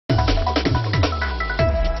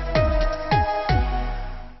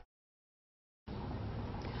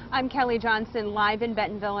I'm Kelly Johnson, live in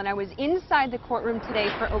Bentonville, and I was inside the courtroom today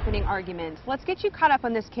for opening arguments. Let's get you caught up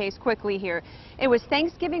on this case quickly here. It was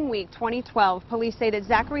Thanksgiving week 2012. Police say that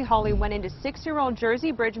Zachary Holly went into 6-year-old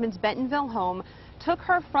Jersey Bridgman's Bentonville home, took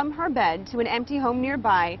her from her bed to an empty home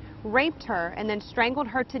nearby, raped her, and then strangled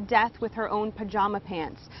her to death with her own pajama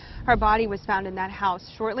pants. Her body was found in that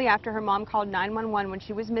house shortly after her mom called 911 when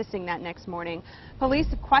she was missing that next morning. Police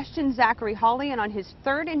questioned Zachary Holly, and on his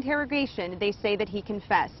third interrogation, they say that he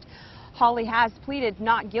confessed. Holly has pleaded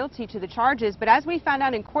not guilty to the charges, but as we found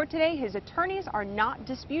out in court today, his attorneys are not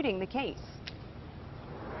disputing the case.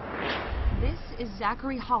 This is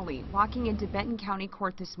Zachary Holly walking into Benton County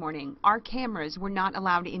Court this morning. Our cameras were not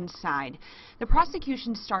allowed inside. The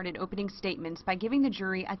prosecution started opening statements by giving the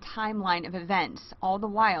jury a timeline of events. All the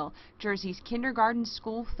while, Jersey's kindergarten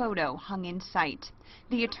school photo hung in sight.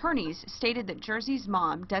 The attorneys stated that Jersey's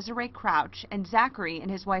mom, Desiree Crouch, and Zachary and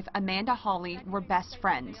his wife Amanda Holly were best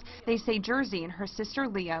friends. They say Jersey and her sister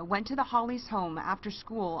Leah went to the Holly's home after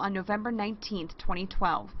school on November 19,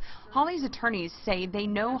 2012. Holly's attorneys say they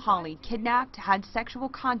know Holly kidnapped, had sexual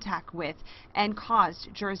contact with, and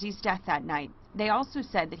caused Jersey's death that night. They also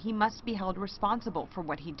said that he must be held responsible for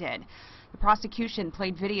what he did. The prosecution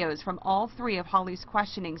played videos from all three of Holly's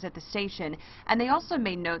questionings at the station, and they also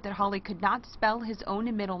made note that Holly could not spell his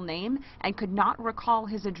own middle name and could not recall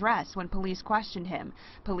his address when police questioned him.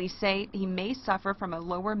 Police say he may suffer from a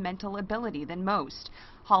lower mental ability than most.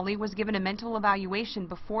 Holly was given a mental evaluation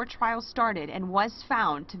before trial started and was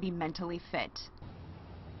found to be mentally fit.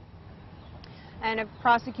 And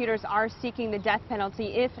prosecutors are seeking the death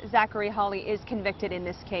penalty if Zachary Holly is convicted in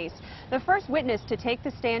this case. The first witness to take the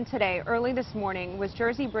stand today, early this morning, was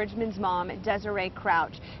Jersey Bridgman's mom, Desiree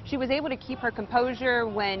Crouch. She was able to keep her composure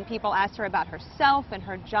when people asked her about herself and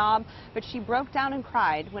her job, but she broke down and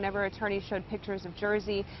cried whenever attorneys showed pictures of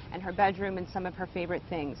Jersey and her bedroom and some of her favorite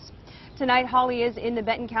things. Tonight, Holly is in the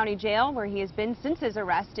Benton County Jail, where he has been since his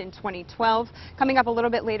arrest in 2012. Coming up a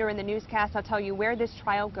little bit later in the newscast, I'll tell you where this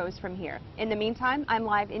trial goes from here. In the meantime, I'm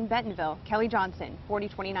live in Bentonville. Kelly Johnson,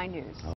 4029 News.